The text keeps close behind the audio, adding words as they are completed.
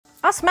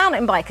Us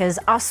mountain bikers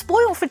are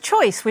spoiled for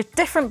choice with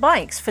different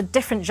bikes for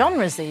different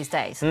genres these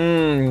days.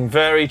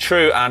 Very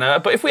true, Anna.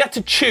 But if we had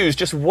to choose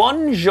just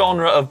one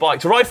genre of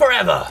bike to ride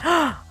forever,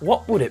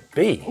 what would it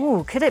be?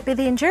 Ooh, could it be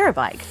the Enduro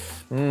bike?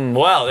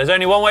 Well, there's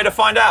only one way to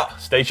find out.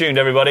 Stay tuned,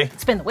 everybody.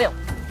 Spin the wheel.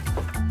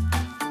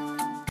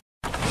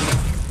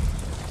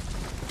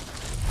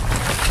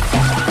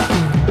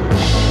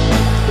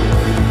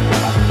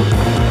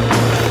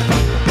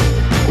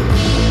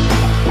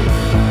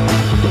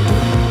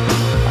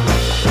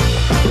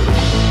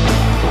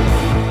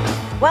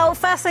 Well,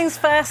 first things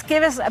first,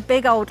 give us a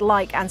big old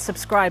like and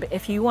subscribe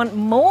if you want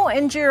more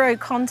Enduro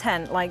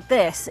content like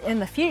this in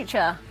the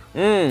future.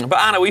 But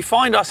Anna, we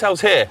find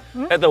ourselves here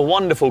at the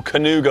wonderful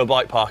Canoga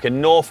Bike Park in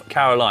North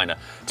Carolina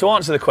to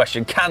answer the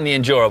question, can the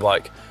Enduro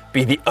bike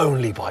be the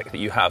only bike that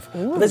you have?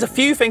 But there's a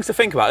few things to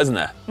think about, isn't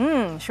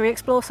there? Should we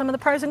explore some of the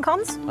pros and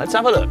cons? Let's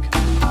have a look.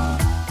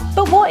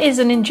 But what is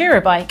an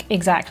Enduro bike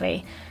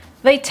exactly?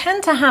 They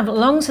tend to have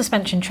long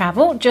suspension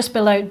travel, just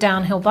below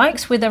downhill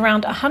bikes, with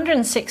around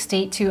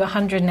 160 to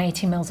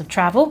 180 mils of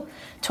travel.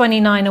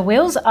 29er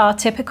wheels are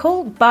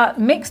typical, but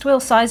mixed wheel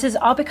sizes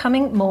are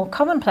becoming more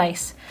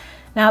commonplace.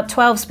 Now,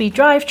 12-speed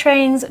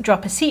drivetrains,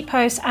 dropper seat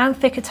posts and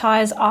thicker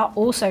tyres are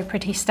also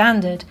pretty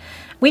standard.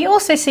 We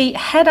also see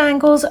head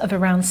angles of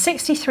around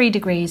 63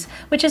 degrees,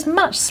 which is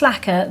much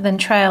slacker than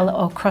trail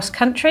or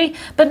cross-country,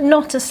 but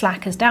not as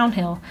slack as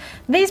downhill.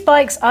 These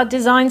bikes are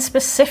designed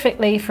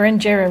specifically for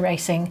enduro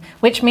racing,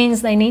 which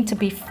means they need to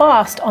be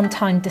fast on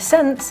timed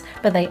descents,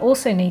 but they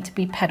also need to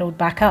be pedalled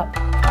back up.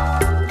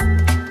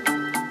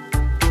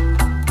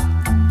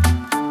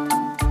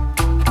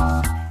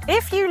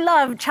 If you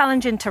love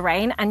challenging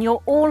terrain and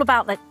you're all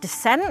about the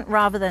descent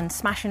rather than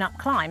smashing up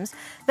climbs,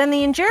 then the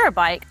Enduro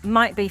bike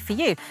might be for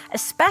you,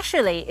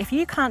 especially if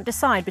you can't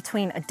decide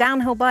between a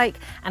downhill bike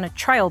and a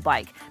trail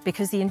bike,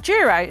 because the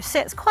Enduro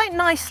sits quite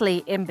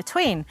nicely in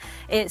between.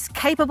 It's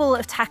capable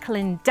of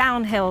tackling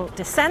downhill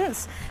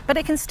descents, but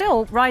it can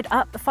still ride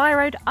up the fire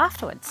road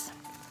afterwards.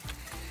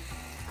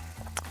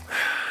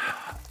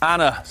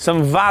 Anna,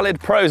 some valid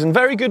pros and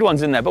very good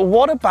ones in there, but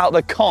what about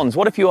the cons?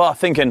 What if you are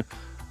thinking,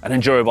 an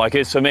Enduro bike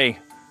is for me?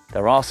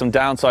 There are some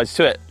downsides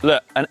to it.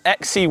 Look, an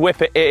XC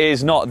Whippet it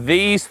is not.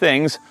 These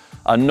things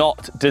are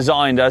not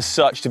designed as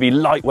such to be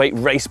lightweight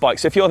race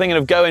bikes. So if you're thinking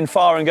of going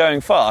far and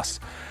going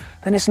fast,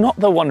 then it's not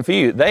the one for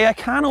you. They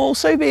can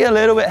also be a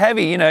little bit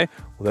heavy, you know,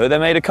 although they're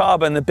made of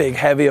carbon, the big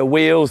heavier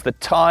wheels, the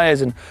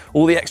tires and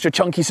all the extra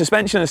chunky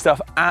suspension and stuff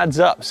adds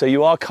up. So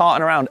you are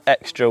carting around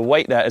extra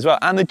weight there as well.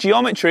 And the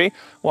geometry,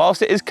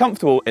 whilst it is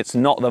comfortable, it's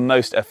not the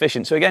most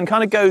efficient. So again,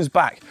 kind of goes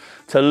back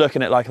to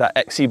looking at like that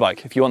XC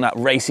bike. If you want that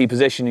racy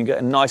position, you're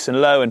getting nice and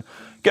low and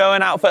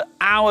going out for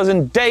hours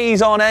and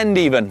days on end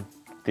even,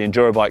 the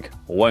Enduro bike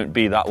won't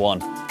be that one.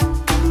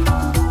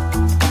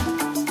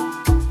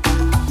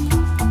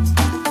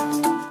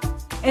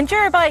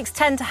 Enduro bikes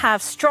tend to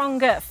have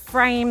stronger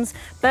frames,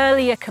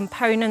 burlier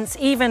components,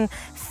 even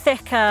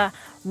thicker,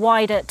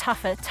 wider,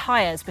 tougher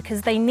tyres,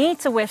 because they need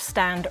to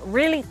withstand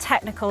really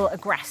technical,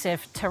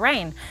 aggressive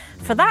terrain.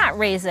 For that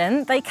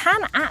reason, they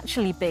can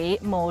actually be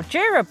more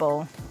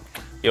durable.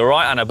 You're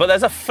right, Anna, but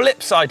there's a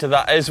flip side to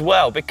that as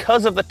well.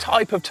 Because of the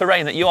type of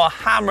terrain that you are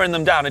hammering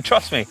them down, and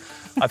trust me,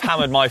 I've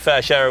hammered my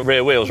fair share of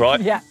rear wheels, right?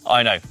 Yeah.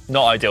 I know,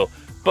 not ideal.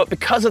 But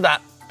because of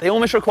that, they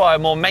almost require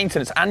more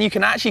maintenance, and you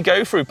can actually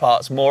go through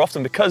parts more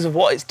often because of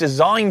what it's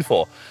designed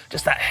for.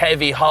 Just that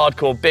heavy,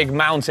 hardcore, big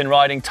mountain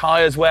riding,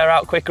 tyres wear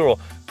out quicker or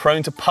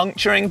prone to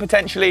puncturing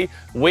potentially,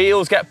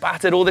 wheels get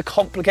battered, all the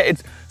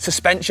complicated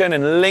suspension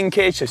and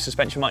linkage, so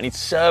suspension might need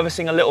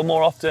servicing a little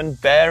more often,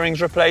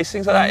 bearings replaced,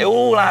 things like that, it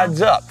all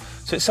adds up.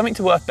 So it's something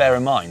to worth bear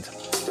in mind.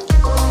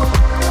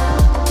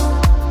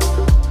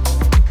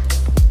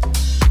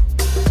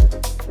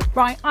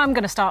 Right, I'm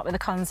going to start with the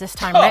cons this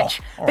time, Rich,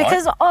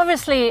 because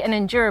obviously an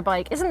Enduro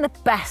bike isn't the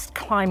best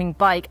climbing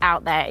bike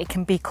out there. It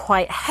can be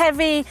quite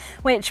heavy,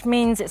 which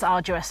means it's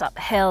arduous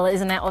uphill,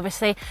 isn't it,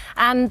 obviously?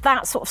 And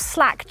that sort of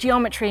slack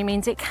geometry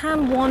means it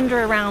can wander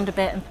around a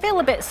bit and feel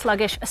a bit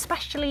sluggish,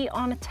 especially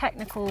on a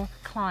technical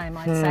climb,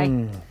 I'd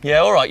say. Yeah,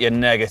 all right, you're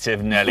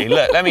negative, Nelly.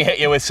 Look, let me hit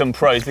you with some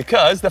pros,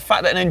 because the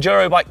fact that an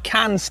Enduro bike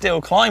can still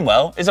climb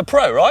well is a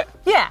pro, right?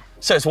 Yeah.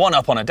 So it's one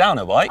up on a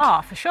downhill bike.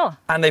 Oh, for sure.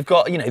 And they've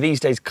got, you know, these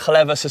days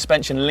clever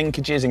suspension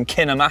linkages and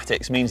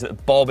kinematics means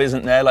that bob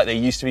isn't there like they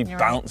used to be,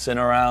 bouncing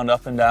around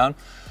up and down.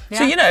 Yeah.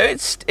 So, you know,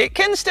 it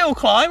can still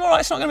climb. All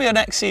right, it's not going to be an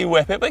XC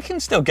Whippet, but it can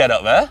still get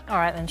up there. All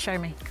right, then show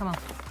me. Come on.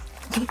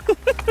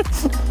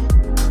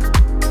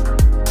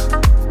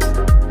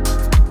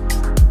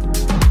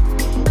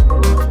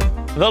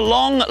 The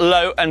long,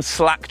 low and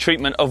slack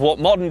treatment of what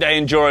modern day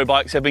Enduro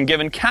bikes have been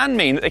given can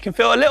mean that they can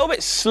feel a little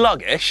bit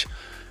sluggish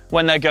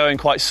when they're going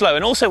quite slow.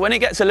 And also when it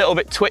gets a little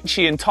bit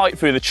twitchy and tight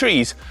through the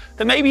trees,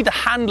 then maybe the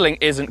handling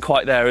isn't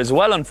quite there as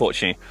well,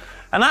 unfortunately.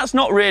 And that's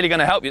not really going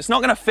to help you. It's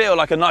not going to feel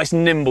like a nice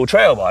nimble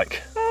trail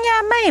bike.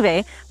 Yeah,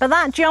 maybe, but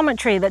that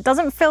geometry that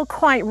doesn't feel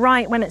quite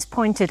right when it's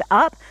pointed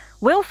up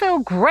will feel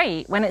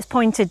great when it's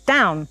pointed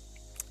down.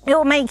 It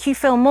will make you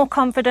feel more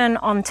confident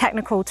on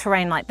technical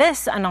terrain like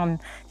this and on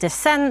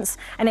descents,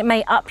 and it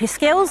may up your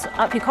skills,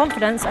 up your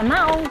confidence, and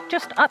that'll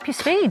just up your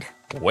speed.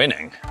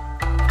 Winning.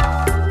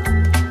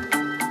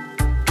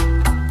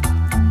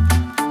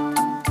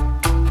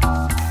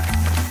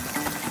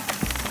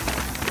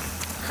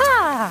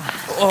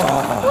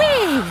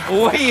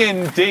 We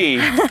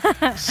indeed.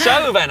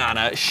 So then,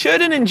 Anna,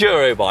 should an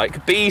enduro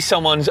bike be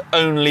someone's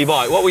only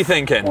bike? What are we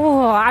thinking?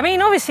 Oh, I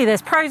mean, obviously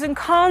there's pros and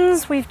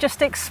cons. We've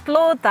just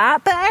explored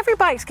that, but every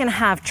bike's going to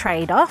have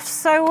trade-offs,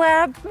 so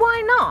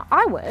why not?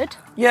 I would.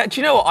 Yeah, do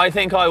you know what? I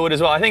think I would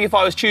as well. I think if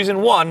I was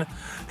choosing one,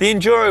 the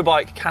enduro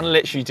bike can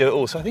literally do it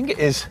all. So I think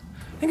it's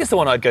the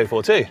one I'd go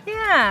for too.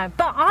 Yeah,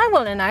 but I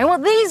want to know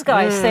what these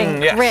guys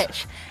think, yes.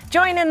 Rich.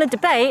 Join in the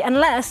debate and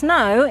let us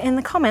know in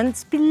the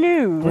comments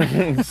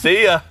below.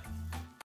 See ya.